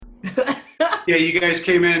Yeah, you guys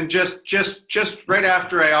came in just right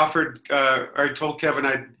after I offered. I told Kevin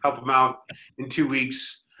I'd help him out in 2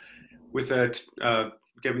 weeks with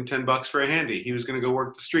give him $10 for a handy. He was going to go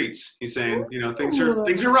work the streets. He's saying, things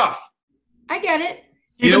are rough. I get it.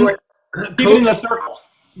 You know what? Keep it in the circle.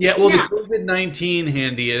 Yeah, well, the COVID-19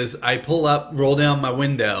 handy is I pull up, roll down my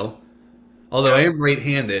window. Although I am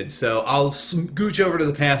right-handed, so I'll scooch over to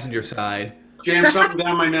the passenger side. Jam something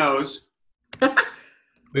down my nose.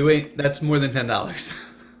 Wait, that's more than $10.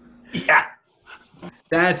 Yeah.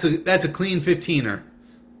 That's a clean 15er.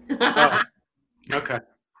 Oh, okay.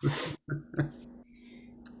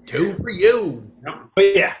 2 for you. Yep.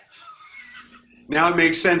 But yeah. Now it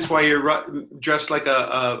makes sense why you're dressed like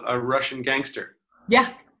a Russian gangster.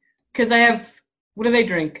 Yeah, because I have. What do they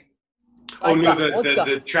drink? Oh no,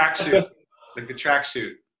 the tracksuit, like the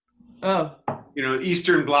tracksuit. Oh.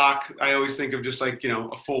 Eastern Bloc. I always think of just like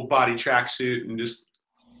a full body tracksuit and just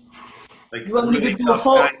like You want me really to do a tough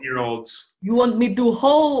whole 9-year-olds. You want me to do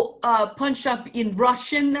whole punch up in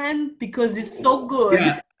Russian then? Because it's so good.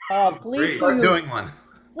 Yeah. Please Start doing one.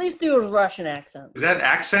 Please do a Russian accent. Is that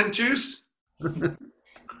accent juice?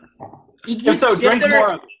 If so, drink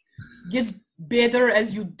more of it. Gets better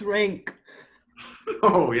as you drink.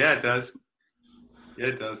 Oh yeah, it does. Yeah,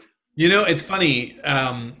 it does. It's funny.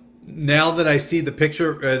 Now that I see the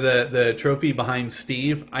picture, the trophy behind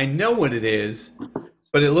Steve, I know what it is,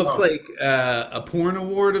 but it looks like a porn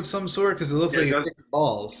award of some sort because it looks like a dick and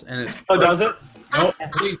balls. And it's does it? nope.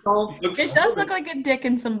 It does look like a dick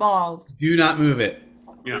and some balls. Do not move it.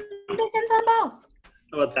 Yeah. Dick and some balls.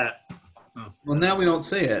 How about that? Well, now we don't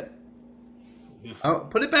see it. Oh,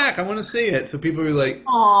 put it back. I want to see it, so people are like,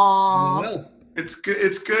 Aww. well. It's good.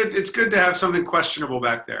 It's good. It's good to have something questionable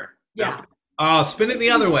back there. Yeah. Oh, spin it the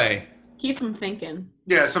other way. Keeps them thinking.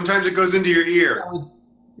 Yeah. Sometimes it goes into your ear.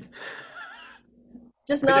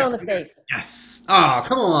 Just not on the face. Yes. Oh,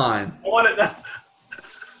 come on. I want it.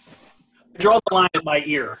 Draw the line at my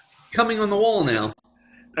ear. Coming on the wall now.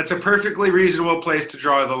 That's a perfectly reasonable place to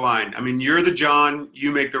draw the line. I mean, you're the John.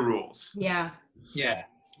 You make the rules. Yeah. Yeah.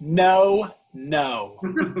 No. I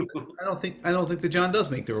don't think the John does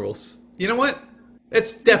make the rules. You know what?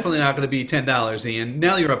 It's definitely not going to be $10, Ian.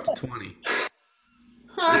 Now you're up to 20.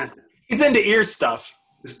 Yeah. He's into ear stuff.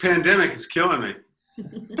 This pandemic is killing me.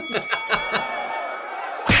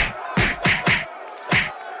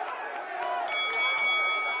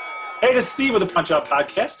 Hey, this is Steve with the Punch Out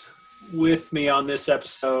Podcast. With me on this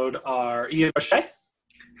episode are Ian O'Shea.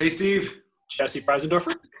 Hey, Steve. Jesse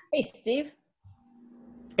Preisendorfer. Hey, Steve.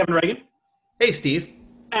 Kevin Reagan. Hey, Steve.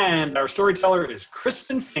 And our storyteller is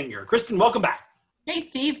Kristin Finger. Kristin, welcome back. Hey,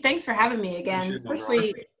 Steve. Thanks for having me again,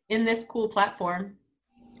 especially in this cool platform.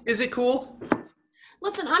 Is it cool?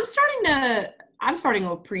 Listen, I'm starting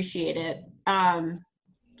to appreciate it.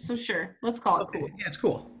 So sure, let's call it cool. Yeah, it's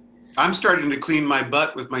cool. I'm starting to clean my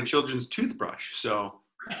butt with my children's toothbrush. So.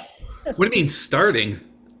 What do you mean starting?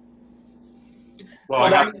 Well, I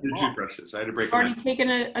got new toothbrushes. I had to break them Already in. taken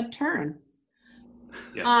a turn.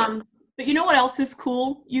 Yes, But you know what else is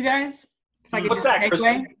cool, you guys? If I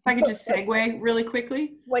could just segue really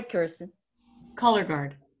quickly. What, Kirsten? Color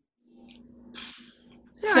guard.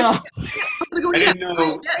 I didn't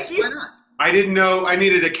know. Yes, why not? I didn't know I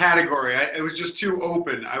needed a category. It was just too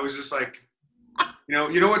open. I was just like,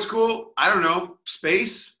 you know what's cool? I don't know,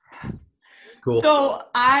 space. Cool. So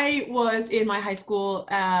I was in my high school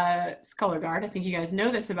color guard. I think you guys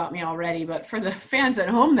know this about me already, but for the fans at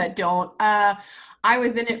home that don't, I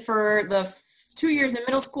was in it for the 2 years in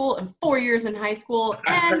middle school and 4 years in high school.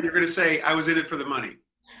 I thought you were going to say I was in it for the money.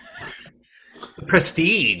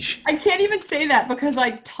 Prestige. I can't even say that because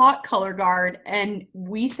I taught color guard, and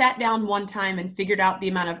we sat down one time and figured out the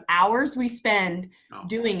amount of hours we spend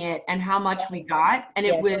doing it and how much we got. And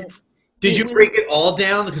it was... Did you break it all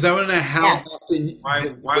down? Because I want to know how often.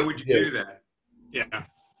 Why would you do that? Yeah.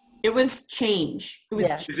 It was change. It was.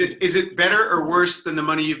 Yeah. Is it better or worse than the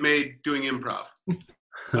money you've made doing improv?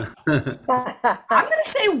 I'm gonna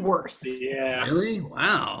say worse. Yeah. Really?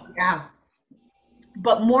 Wow. Yeah.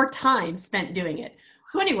 But more time spent doing it.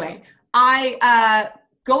 So anyway,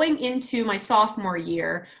 going into my sophomore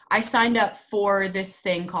year, I signed up for this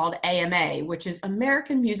thing called AMA, which is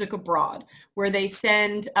American Music Abroad, where they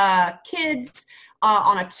send kids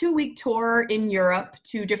on a 2-week tour in Europe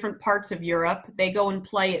to different parts of Europe. They go and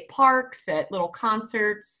play at parks, at little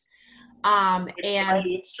concerts. And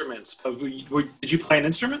Instruments. Did you play an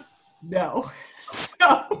instrument? No.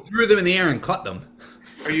 So, Threw them in the air and caught them.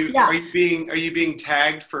 Are you being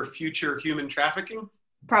tagged for future human trafficking?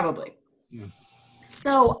 probably. Yeah.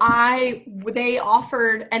 So they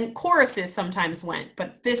offered, and choruses sometimes went,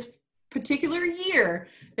 but this particular year,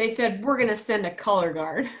 they said, we're going to send a color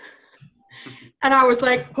guard. And I was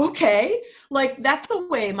like, okay, like that's the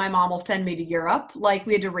way my mom will send me to Europe. Like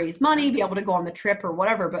we had to raise money, be able to go on the trip or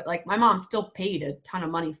whatever. But like my mom still paid a ton of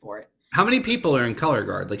money for it. How many people are in color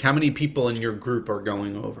guard? Like how many people in your group are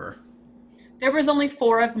going over? There was only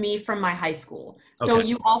 4 of me from my high school. So Okay.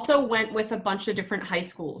 you also went with a bunch of different high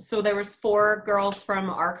schools. So there was 4 girls from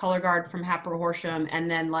our color guard from Hatboro Horsham. And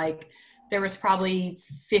then like there was probably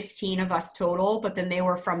 15 of us total. But then they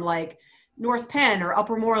were from like North Penn or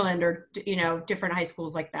Upper Moreland or, you know, different high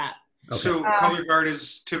schools like that. Okay. So color guard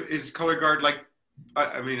is color guard like,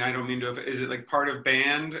 I mean, I don't mean to, is it like part of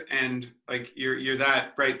band and like you're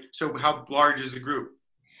that, right? So how large is the group?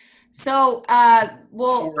 So,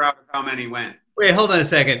 well, 4 out of how many went? Wait, hold on a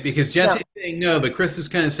second, because Jesse's saying no, but Chris is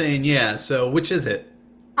kind of saying yeah. So which is it?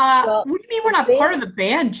 what do you mean we're not part of the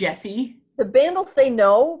band, Jesse? The band will say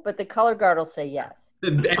no, but the color guard will say yes.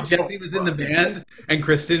 And Jesse was in the band, and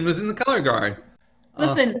Kristin was in the color guard.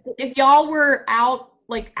 Listen, if y'all were out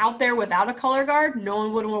there without a color guard, no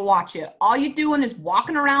one would want to watch you. All you doing is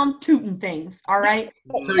walking around tooting things, all right?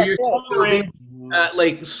 So you're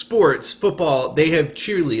like sports, football, they have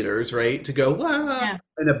cheerleaders, right, to go, wah, Yeah.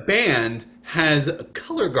 and a band has a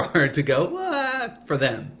color guard to go, wah, for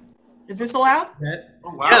them. Is this allowed?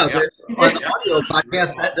 Oh, wow. Yeah, Yeah. but on the audio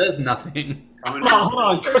podcast, that does nothing. Coming Hold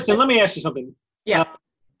on, Kristin, let me ask you something. Yeah.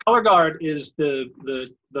 Color guard is the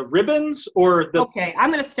ribbons or the Okay,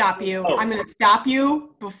 I'm going to stop you. Oh. I'm going to stop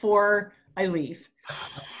you before I leave.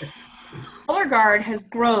 Color guard has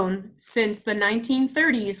grown since the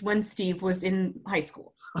 1930s when Steve was in high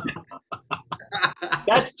school.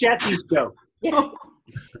 that's Jesse's joke.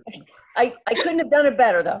 I couldn't have done it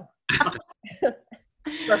better though.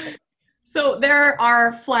 Perfect. So there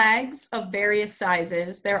are flags of various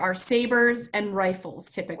sizes. There are sabers and rifles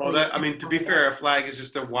typically. Well, that, I mean, to be fair, a flag is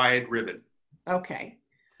just a wide ribbon. Okay.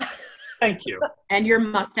 Thank you. And your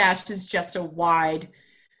mustache is just a wide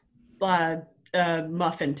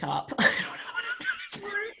muffin top. I don't know what I'm trying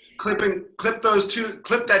to say. Clip those two,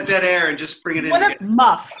 clip that dead air and just bring it in. What a again.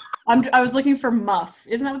 muff. I was looking for muff.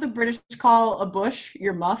 Isn't that what the British call a bush?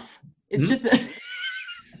 Your muff? It's just a...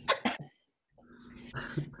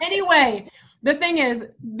 Anyway, the thing is,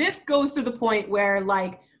 this goes to the point where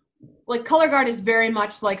like color guard is very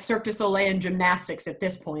much like Cirque du Soleil and gymnastics at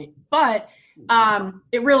this point. But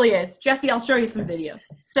it really is. Jesse, I'll show you some videos.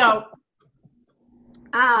 So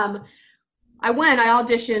I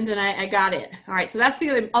auditioned and I got in. All right, so that's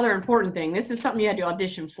the other important thing. This is something you had to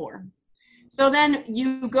audition for. So then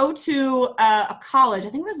you go to a college, I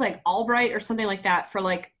think it was like Albright or something like that, for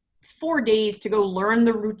like 4 days to go learn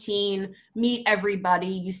the routine, meet everybody.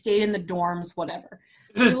 You stayed in the dorms, whatever.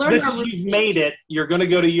 This You learn is the you've routine. made it. You're going to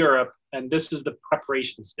go to Europe, and this is the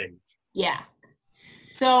preparation stage. Yeah.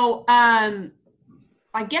 So I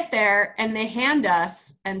get there and they hand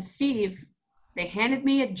us, and Steve, they handed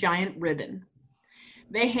me a giant ribbon.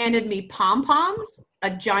 They handed me pom-poms, a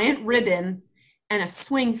giant ribbon, and a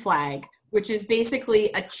swing flag, which is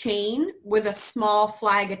basically a chain with a small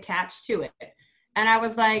flag attached to it. And I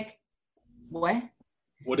was like, what?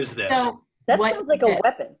 What is this? So, That what sounds like is a this?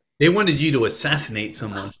 weapon. They wanted you to assassinate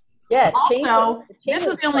someone. Yeah. Also, chain this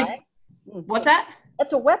was with the only- flag. What's that?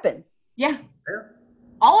 That's a weapon. Yeah.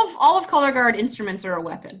 All of color guard instruments are a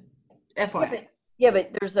weapon. FYI. Yeah,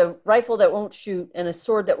 but there's a rifle that won't shoot and a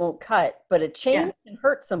sword that won't cut, but a chain can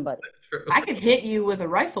hurt somebody. I could hit you with a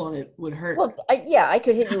rifle and it would hurt. Well, I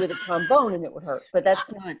could hit you with a trombone and it would hurt, but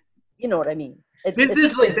that's not, you know what I mean. This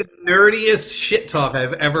is like the nerdiest shit talk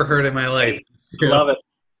I've ever heard in my life. Love it.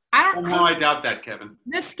 No, I doubt that, Kevin.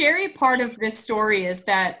 The scary part of this story is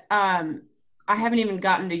that I haven't even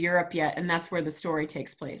gotten to Europe yet, and that's where the story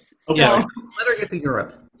takes place. So, Yeah, let her get to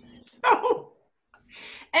Europe. so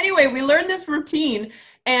anyway, we learned this routine,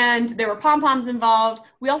 and there were pom-poms involved.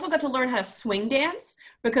 We also got to learn how to swing dance,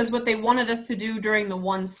 because what they wanted us to do during the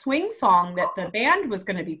one swing song that the band was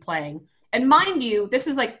going to be playing. And mind you, this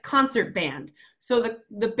is like concert band. So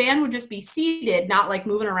the band would just be seated, not like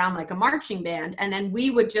moving around like a marching band. And then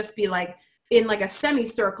we would just be like in like a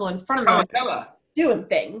semicircle in front of them doing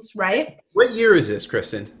things, right? What year is this,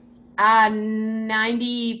 Kristin?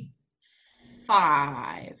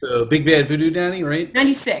 95. So Big Bad Voodoo Daddy, right?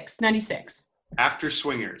 96. After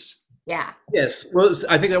Swingers. Yeah. Yes. Well,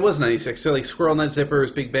 I think that was 96. So like Squirrel Nut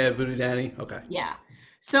Zippers, Big Bad Voodoo Daddy. Okay. Yeah.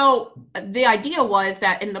 So the idea was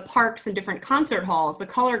that in the parks and different concert halls, the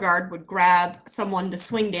color guard would grab someone to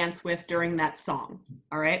swing dance with during that song.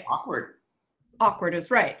 All right. Awkward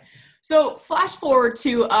is right. So flash forward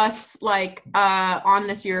to us like on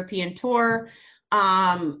this European tour.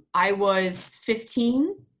 I was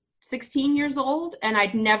 15 16 years old, and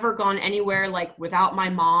I'd never gone anywhere like without my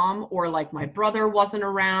mom, or like my brother wasn't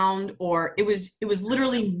around, or it was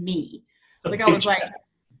literally me. Like I was like,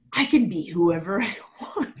 I can be whoever I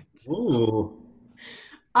want. Ooh.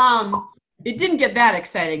 It didn't get that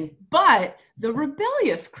exciting, but the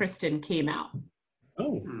rebellious Kristin came out.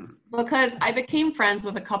 Oh. Because I became friends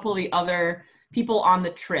with a couple of the other people on the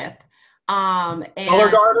trip. And, Color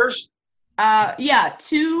guarders? yeah,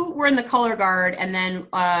 2 were in the color guard, and then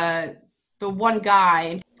the one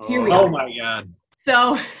guy. Here we Oh are. my God.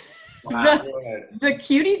 So Wow. the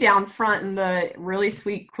cutie down front in the really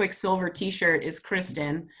sweet Quicksilver t-shirt is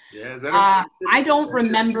Kristin. Yeah, is that I don't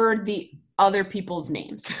remember the other people's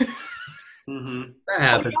names. Mm-hmm. That Oh,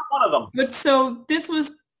 happened. you're one of them. But so this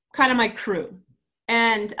was kind of my crew.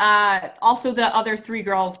 And also the other 3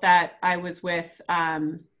 girls that I was with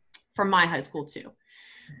from my high school too.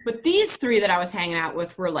 But these 3 that I was hanging out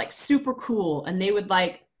with were like super cool, and they would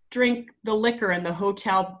like drink the liquor in the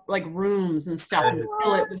hotel like rooms and stuff and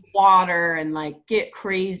fill it with water and like get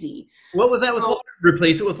crazy. What was that with water?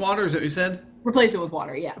 Replace it with water, is that what you said? Replace it with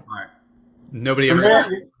water, yeah. All right. Nobody And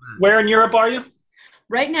ever. where in Europe are you?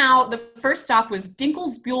 Right now, the first stop was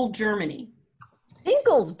Dinkelsbühl, Germany.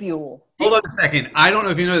 Dinkelsbühl. Hold on a second. I don't know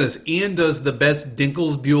if you know this. Ian does the best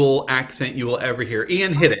Dinkelsbühl accent you will ever hear.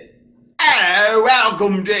 Ian, hit it. Oh,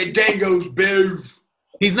 welcome to Dingo's Boo.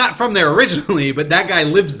 He's not from there originally, but that guy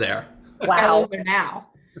lives there. I Wow. live there now.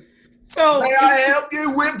 So May I help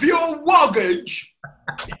you with your luggage?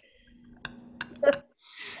 it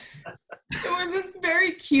was this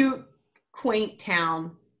very cute, quaint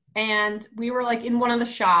town. And we were like in one of the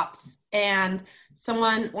shops, and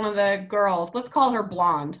one of the girls, let's call her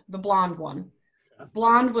Blonde, the blonde one.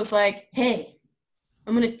 Blonde was like, hey,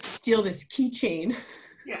 I'm going to steal this keychain.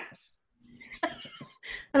 Yes.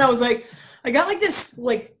 And I was like, I got like this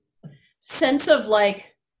like sense of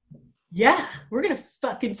like, yeah, we're going to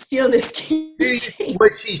fucking steal this keychain.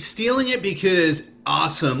 Was she stealing it because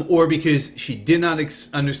awesome, or because she did not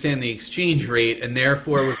understand the exchange rate and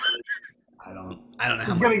therefore was like, I don't know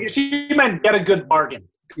how much. She meant get a good bargain.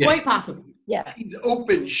 Yeah. Quite possible. Yeah. He's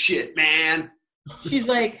open shit, man. She's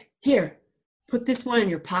like, here, put this one in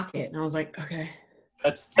your pocket. And I was like, okay.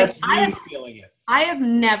 That's I you have- feeling it. I have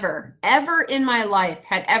never, ever in my life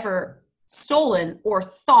had ever stolen or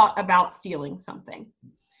thought about stealing something.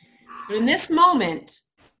 But in this moment,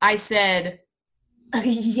 I said,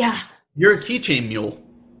 yeah. You're a keychain mule.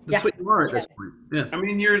 That's Yeah. what you are at this point. Yeah. I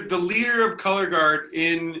mean, you're the leader of color guard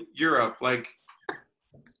in Europe. Like,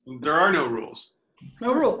 there are no rules.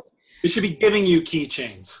 No rules. They should be giving you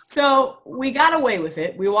keychains. So we got away with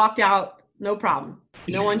it. We walked out, no problem.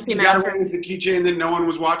 No one came You got out. away with the keychain that no one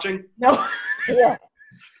was watching? No, Yeah.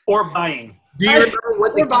 Or buying. Do you remember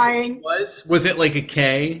what the we're buying. keychain was? Was it like a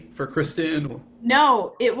K for Kristin?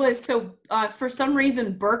 No, it was so for some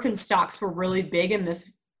reason Birkenstocks were really big in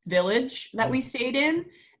this village that we stayed in,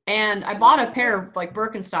 and I bought a pair of like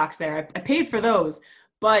Birkenstocks there. I paid for those,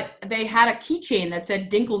 but they had a keychain that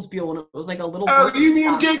said Dinkelsbühl, and it was like a little. Oh, you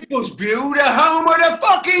mean Birkenstock. Dinklesview, the home of the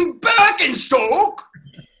fucking Birkenstock?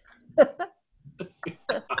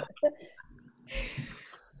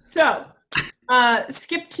 So,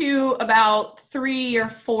 skip to about 3 or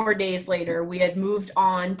 4 days later, we had moved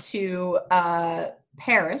on to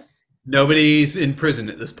Paris. Nobody's in prison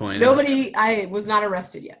at this point. I was not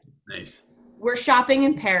arrested yet. Nice. We're shopping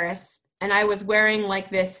in Paris, and I was wearing like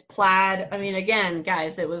this plaid. I mean, again,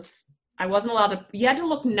 guys, I wasn't allowed to, you had to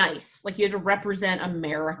look nice. Like you had to represent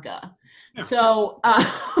America. Yeah. So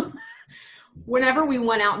whenever we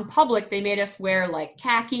went out in public, they made us wear like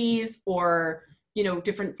khakis or,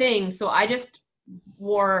 different things. So I just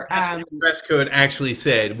wore, The dress code actually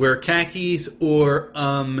said wear khakis or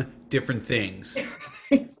different things.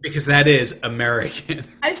 Because that is American.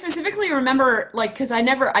 I specifically remember like, cause I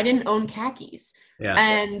didn't own khakis. Yeah.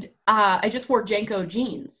 And I just wore Janko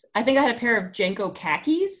jeans. I think I had a pair of Janko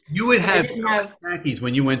khakis. You would but I have didn't have khakis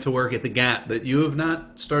when you went to work at the Gap, but you have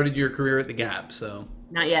not started your career at the Gap, so.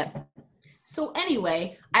 Not yet. So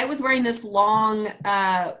anyway, I was wearing this long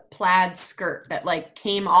plaid skirt that like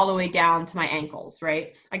came all the way down to my ankles,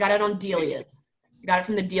 right? I got it on Delia's. I got it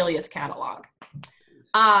from the Delia's catalog.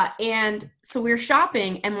 And so we were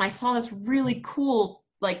shopping, and I saw this really cool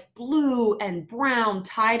like blue and brown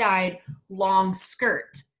tie-dyed long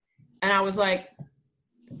skirt. And I was like,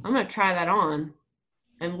 I'm going to try that on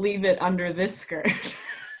and leave it under this skirt.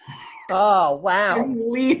 Oh, wow. And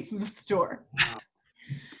leave the store.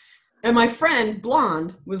 And my friend,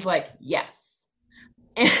 Blonde, was like, yes.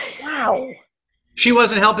 And Wow. She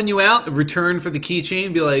wasn't helping you out? Return for the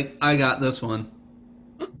keychain? Be like, I got this one.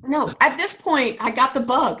 No, at this point, I got the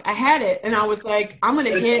bug. I had it, and I was like, I'm gonna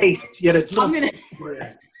hit. Taste. You had a I'm gonna,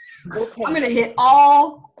 Okay. I'm gonna hit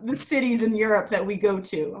all the cities in Europe that we go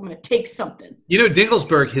to. I'm gonna take something. You know,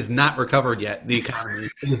 Dinkelsberg has not recovered yet. The economy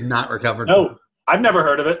has not recovered. No, I've never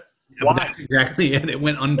heard of it. Why? That's exactly it. It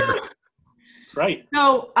went under. That's right.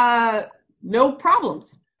 So, no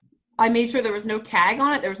problems. I made sure there was no tag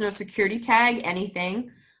on it. There was no security tag,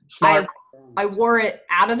 anything. Smart. I wore it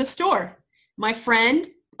out of the store. My friend,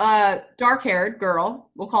 dark-haired girl,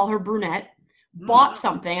 we'll call her brunette, bought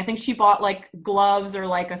something. I think she bought like gloves or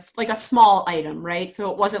like a small item, right? So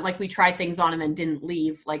it wasn't like we tried things on and then didn't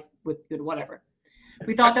leave, like with whatever.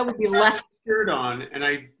 We thought that would be less. Shirt on, and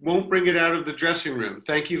I won't bring it out of the dressing room.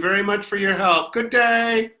 Thank you very much for your help. Good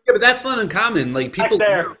day. Yeah, but that's not uncommon. Like people Back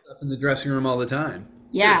there. do stuff in the dressing room all the time.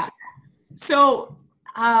 Yeah. So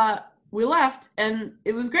we left, and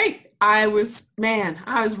it was great. I was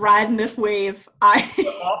riding this wave.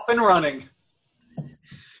 Off and running.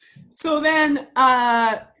 So then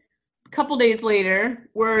a couple days later,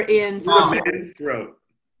 we're in Man's throat.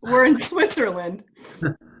 Switzerland.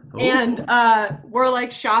 And we're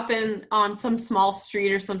like shopping on some small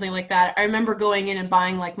street or something like that. I remember going in and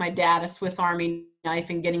buying like my dad a Swiss Army knife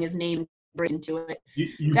and getting his name written into it.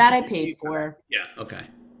 That I paid for. Yeah. Okay.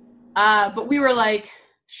 But we were like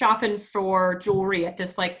shopping for jewelry at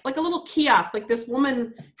this like a little kiosk. Like this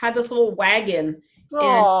woman had this little wagon.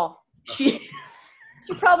 Oh, She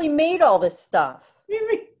probably made all this stuff.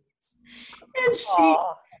 and she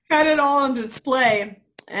had it all on display.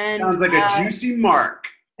 And Sounds like a juicy mark.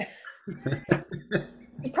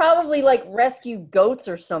 She probably like rescued goats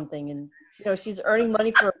or something, and she's earning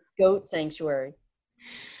money for a goat sanctuary.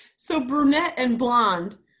 So brunette and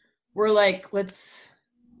blonde were like, let's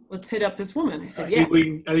hit up this woman. I said, yeah.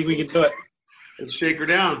 I think we can do it. Let's shake her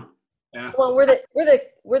down. Yeah. Well, we're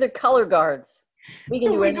the color guards. We can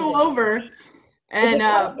So do we anything. go over, and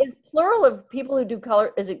Is plural of people who do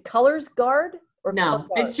color? Is it colors guard or color no, guard?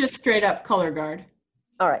 it's just straight up color guard.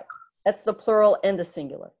 All right. That's the plural and the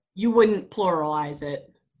singular. You wouldn't pluralize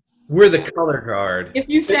it. We're the color guard. If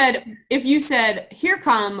you said, here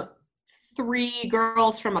come 3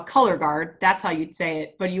 girls from a color guard, that's how you'd say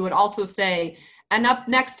it. But you would also say, and up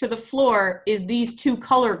next to the floor is these 2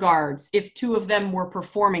 color guards, if 2 of them were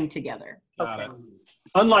performing together. Got it.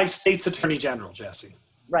 Unlike State's Attorney General, Jesse.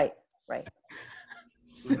 Right.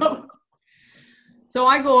 So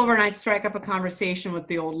I go over and I strike up a conversation with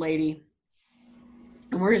the old lady.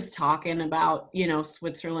 And we're just talking about,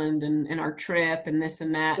 Switzerland and our trip and this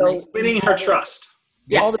and that. So, Winning her trust.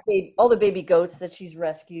 Yeah. All the baby goats that she's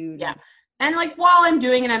rescued. Yeah. And like while I'm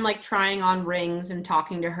doing it, I'm like trying on rings and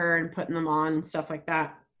talking to her and putting them on and stuff like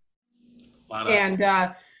that.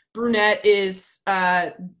 And brunette is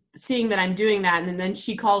seeing that I'm doing that, and then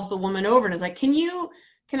she calls the woman over and is like, can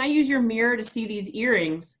I use your mirror to see these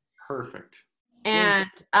earrings? Perfect. And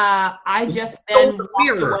I just then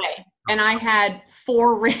walked away, and I had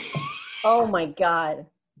 4 rings. Oh my God.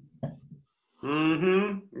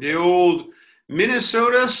 Mm-hmm. The old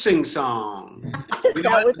Minnesota sing-song. You know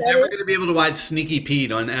what? I'm never going to be able to watch Sneaky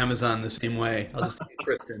Pete on Amazon the same way. I'll just say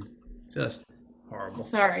Kristin. Just horrible.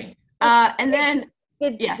 Sorry. And then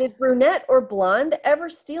Did brunette or blonde ever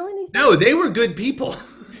steal anything? No, they were good people.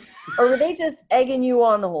 Or were they just egging you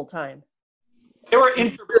on the whole time? They were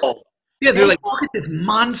Interpol. Yeah, they're like, look at this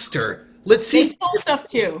monster. Let's see. They stole stuff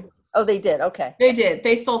too. Oh, they did. Okay. They did.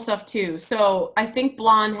 They stole stuff too. So I think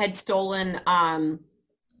blonde had stolen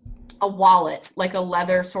a wallet, like a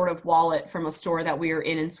leather sort of wallet from a store that we were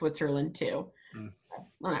in Switzerland too.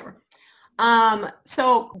 Whatever.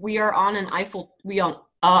 So we are on Eiffel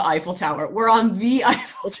Tower. We're on the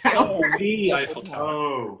Eiffel Tower. The Eiffel Tower.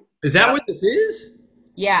 Oh. Is that what this is?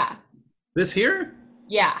 Yeah. This here?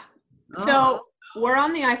 Yeah. Oh. So we're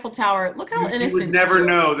on the Eiffel Tower. Look how innocent. You would never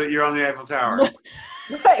know that you're on the Eiffel Tower.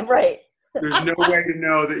 Right. There's no way to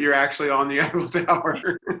know that you're actually on the Eiffel Tower.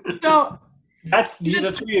 So That's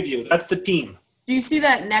the 3 of you. That's the team. do you see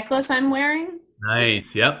that necklace I'm wearing?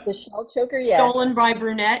 Nice. Yep. The shell choker, yeah. Stolen by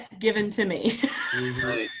brunette, given to me.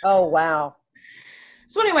 Nice. Oh, wow.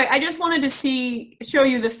 So anyway, I just wanted to show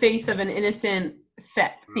you the face of an innocent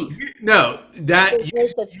thief. No, There's no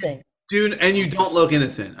such thing. dude, and you don't look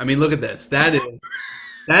innocent. I mean, look at this. That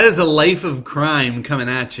is a life of crime coming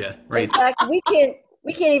at you, right? In fact, we can't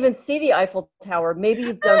even see the Eiffel Tower. Maybe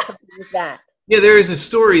you've done something with that. Yeah, there is a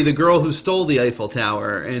story, the girl who stole the Eiffel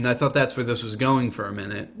Tower, and I thought that's where this was going for a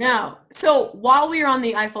minute. No. So while we were on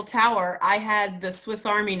the Eiffel Tower, I had the Swiss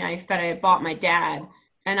Army knife that I had bought my dad,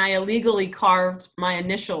 and I illegally carved my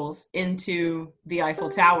initials into the Eiffel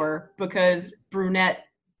Tower because brunette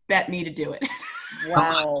bet me to do it.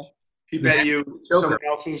 Wow. He bet you someone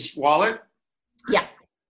else's wallet? Yeah.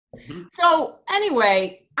 So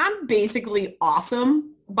anyway, I'm basically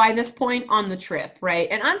awesome by this point on the trip, right?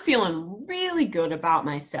 And I'm feeling really good about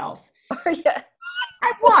myself. Yeah.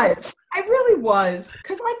 I really was,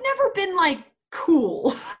 because I've never been like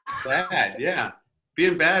cool. Bad, yeah.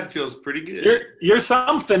 Being bad feels pretty good. You're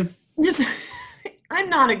something. Just, I'm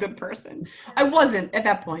not a good person. I wasn't at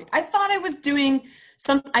that point. I thought I was doing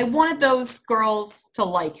I wanted those girls to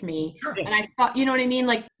like me. Sure. And I thought, you know what I mean?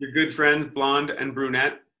 Like, Your good friends, blonde and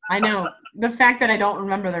brunette. I know. The fact that I don't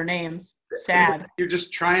remember their names, sad. You're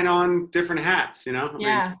just trying on different hats, you know? I mean,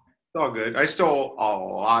 Yeah. it's all good. I stole a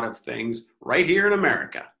lot of things right here in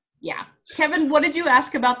America. Yeah. Kevin, what did you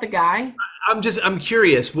ask about the guy? I'm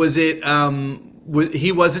curious. Was it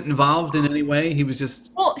he wasn't involved in any way? He was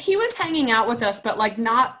just. Well, he was hanging out with us, but like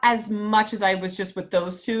not as much as I was just with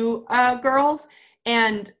those two girls.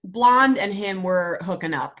 And Blonde and him were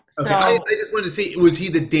hooking up. So Okay. I just wanted to see, was he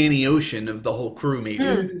the Danny Ocean of the whole crew, maybe?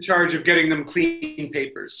 He was in charge of getting them clean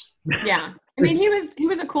papers. yeah. I mean, he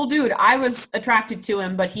was a cool dude. I was attracted to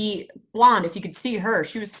him, but Blonde, if you could see her,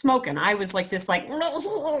 she was smoking. I was like this, like,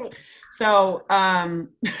 so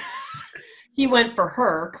he went for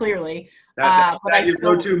her, clearly. That but your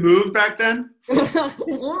go-to move back then? No,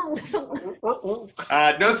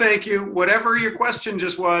 thank you. Whatever your question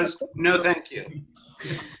just was, no, thank you.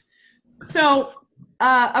 So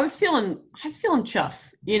I was feeling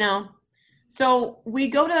chuff, you know. So we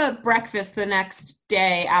go to breakfast the next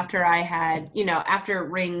day after I had, you know, after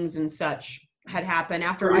rings and such had happened.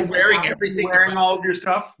 After I wearing everything, wearing all of your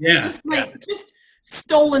stuff. Yeah, just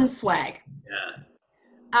stolen swag.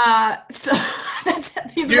 Yeah. So that's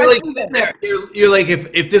You're like sitting there. You're like,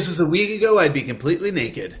 if this was a week ago, I'd be completely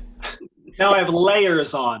naked. Now I have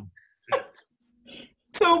layers on.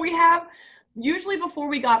 So we have, usually before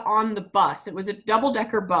we got on the bus, it was a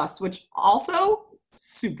double-decker bus, which also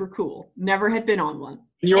super cool. Never had been on one.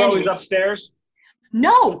 And you're always upstairs?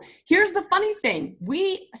 No, here's the funny thing.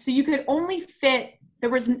 So you could only fit,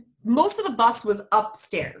 most of the bus was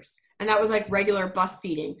upstairs, and that was like regular bus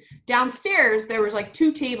seating. Downstairs, there was like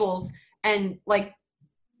 2 tables and like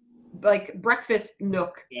breakfast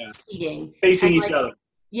nook seating. Facing and each other.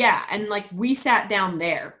 Yeah, and like we sat down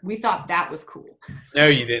there. We thought that was cool. No,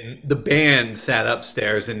 you didn't. The band sat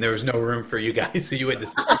upstairs, and there was no room for you guys, so you had to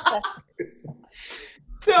sit.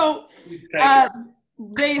 So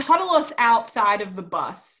they huddle us outside of the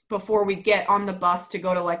bus before we get on the bus to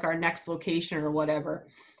go to like our next location or whatever.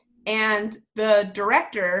 And the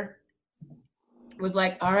director was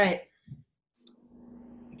like, all right,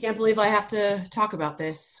 I can't believe I have to talk about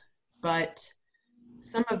this, but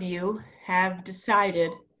some of you have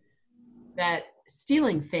decided that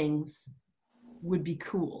stealing things would be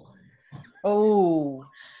cool. Oh.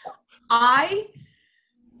 Like,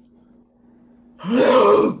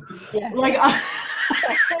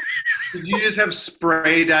 Did you just have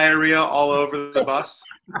spray diarrhea all over the bus?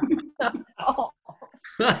 Oh.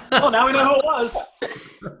 Oh, now we know who it was.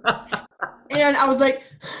 And I was like,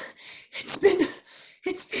 it's been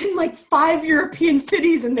like 5 European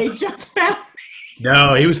cities and they just found me.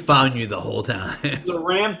 No, he was following you the whole time. It was a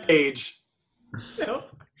rampage. So,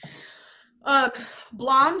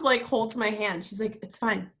 Blonde like holds my hand. She's like, it's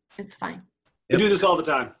fine. It's fine. We do this all the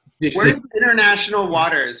time. We're in international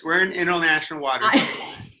waters.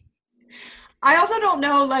 I also don't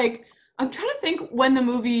know, like, I'm trying to think when the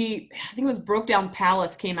movie, I think it was Broke Down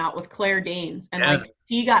Palace, came out with Claire Danes, and like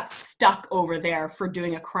he got stuck over there for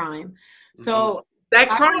doing a crime. So that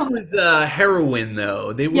crime was heroin,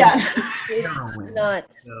 though. They were heroin.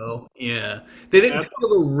 Nuts. So, yeah, they didn't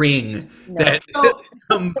steal a ring that So-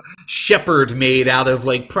 some shepherd made out of,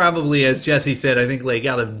 like, probably, as Jesse said, I think like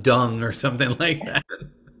out of dung or something like that.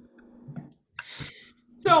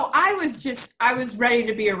 So I was ready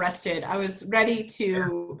to be arrested. I was ready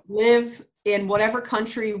to live in whatever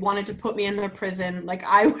country wanted to put me in their prison. Like,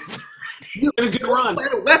 I was You had a good run. You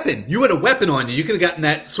had a weapon. You had a weapon on you. You could have gotten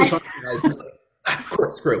that Swiss Army knife.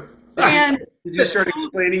 Corkscrew. and Did you start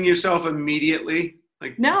explaining yourself immediately?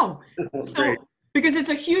 Like, no. that's So, great. because it's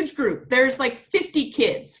a huge group. There's like 50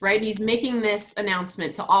 kids, right? He's making this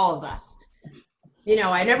announcement to all of us. You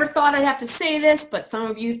know, I never thought I'd have to say this, but some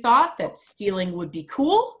of you thought that stealing would be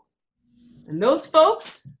cool. And those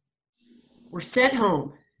folks were sent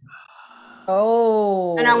home.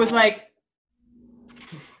 Oh. And I was like,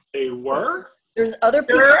 They were? There's other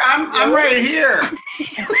people. Sir, I'm right here.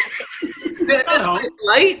 This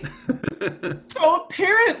light. so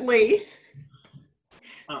apparently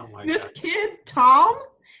Oh my this God. kid, Tom,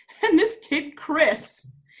 and this kid, Chris,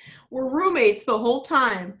 were roommates the whole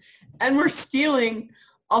time and were stealing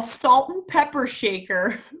a salt and pepper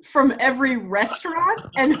shaker from every restaurant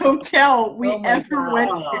and hotel we ever went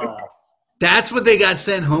to. That's what they got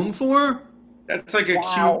sent home for? That's like a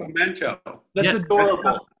cute memento. That's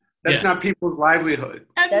adorable. That's not people's livelihood.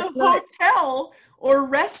 And the hotel or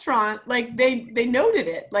restaurant, like they noted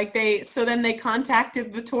it. Like so then they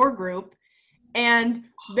contacted the tour group and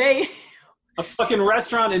a fucking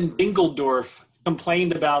restaurant in Dingledorf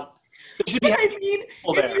complained about if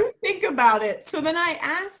you think about it. So then I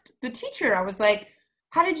asked the teacher, I was like,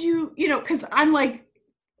 how did you, because I'm like,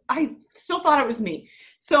 I still thought it was me.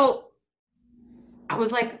 So I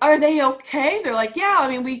was like, are they okay? They're like, yeah, I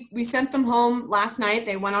mean, we sent them home last night.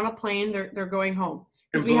 They went on a plane. They're going home.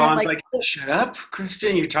 And Blonde's like, shut up,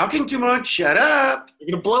 Kristin, you're talking too much. Shut up.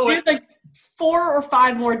 You're going to blow it. Like 4 or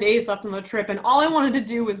 5 more days left on the trip. And all I wanted to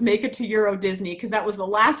do was make it to Euro Disney because that was the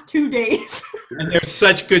last 2 days. And there's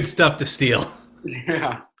such good stuff to steal.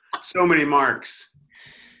 Yeah. So many marks.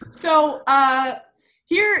 So,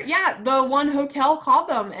 the one hotel called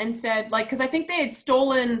them and said, like, because I think they had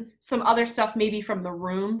stolen some other stuff maybe from the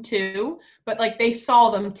room too, but like they saw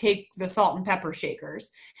them take the salt and pepper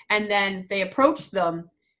shakers, and then they approached them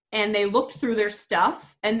and they looked through their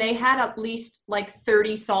stuff and they had at least like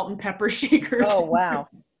 30 salt and pepper shakers. Oh, wow.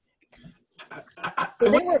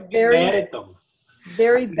 So they were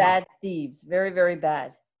very bad thieves. Very, very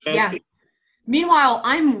bad. Yeah. Meanwhile,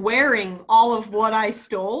 I'm wearing all of what I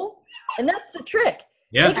stole. And that's the trick.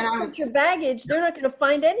 Yeah. They can put your baggage. They're not going to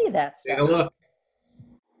find any of that stuff. Take a look.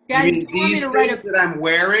 Guys, these things that I'm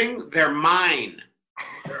wearing, they're mine.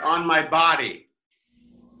 They're on my body.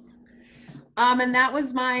 And that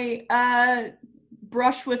was my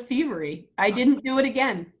brush with thievery. I didn't do it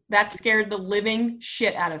again. That scared the living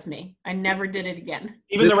shit out of me. I never did it again.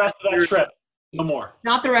 Even the rest of that trip. No more.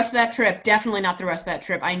 Not the rest of that trip. Definitely not the rest of that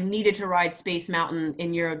trip. I needed to ride Space Mountain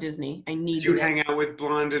in Euro Disney. Did you hang out with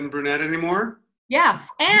Blonde and Brunette anymore? Yeah.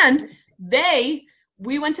 And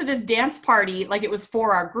we went to this dance party, like it was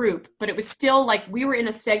for our group, but it was still like we were in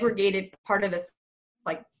a segregated part of this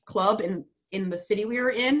like club in the city we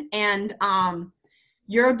were in. And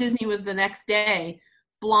Euro Disney was the next day.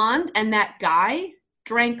 Blonde and that guy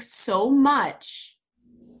drank so much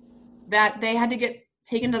that they had to get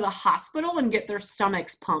taken to the hospital and get their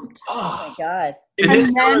stomachs pumped. Oh my God. And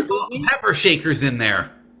then pepper shakers in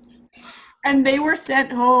there. And they were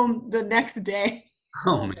sent home the next day.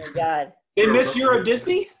 Oh my God. They missed Euro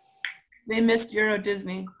Disney? They missed Euro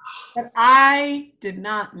Disney. But I did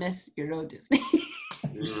not miss Euro Disney.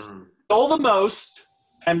 Stole the most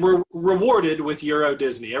and were rewarded with Euro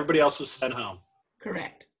Disney. Everybody else was sent home.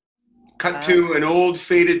 Correct. Cut to an old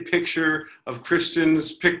faded picture of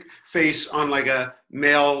Kristin's face on like a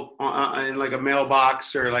mail in like a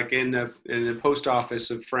mailbox or like in the post office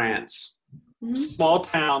of France. Mm-hmm. Small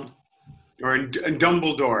town. Or in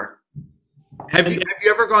Dumbledore. Have you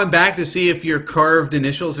ever gone back to see if your carved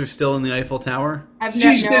initials are still in the Eiffel Tower?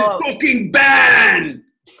 She's been fucking banned!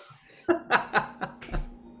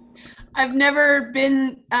 I've never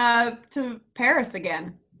been to Paris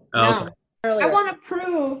again. Oh, no. I want to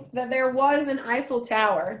prove that there was an Eiffel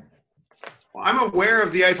Tower. Well, I'm aware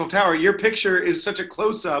of the Eiffel Tower. Your picture is such a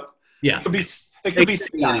close-up. Yeah. It could be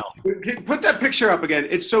style. Put that picture up again.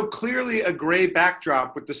 It's so clearly a gray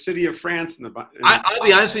backdrop with the city of France in the. I'll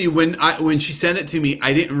be honest with you. When she sent it to me,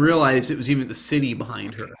 I didn't realize it was even the city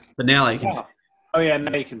behind her. But now I can see. Oh yeah,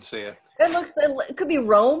 now you can see it. It could be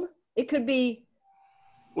Rome. It could be.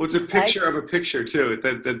 Well, it's a picture of a picture too.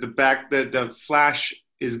 The flash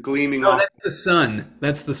is gleaming off. That's the sun.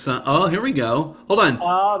 That's the sun. Oh, here we go. Hold on.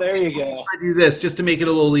 Oh, there you go. I do this just to make it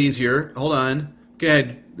a little easier. Hold on.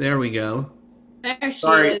 Good. There we go. There she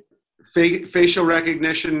is. Facial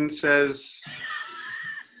recognition says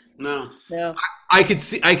no. No. I could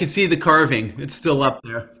see the carving. It's still up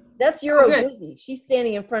there. That's Euro Disney. She's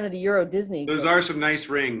standing in front of the Euro Disney. Those are some nice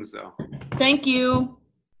rings, though. Thank you.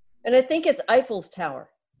 And I think it's Eiffel's Tower,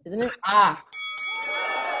 isn't it? Ah.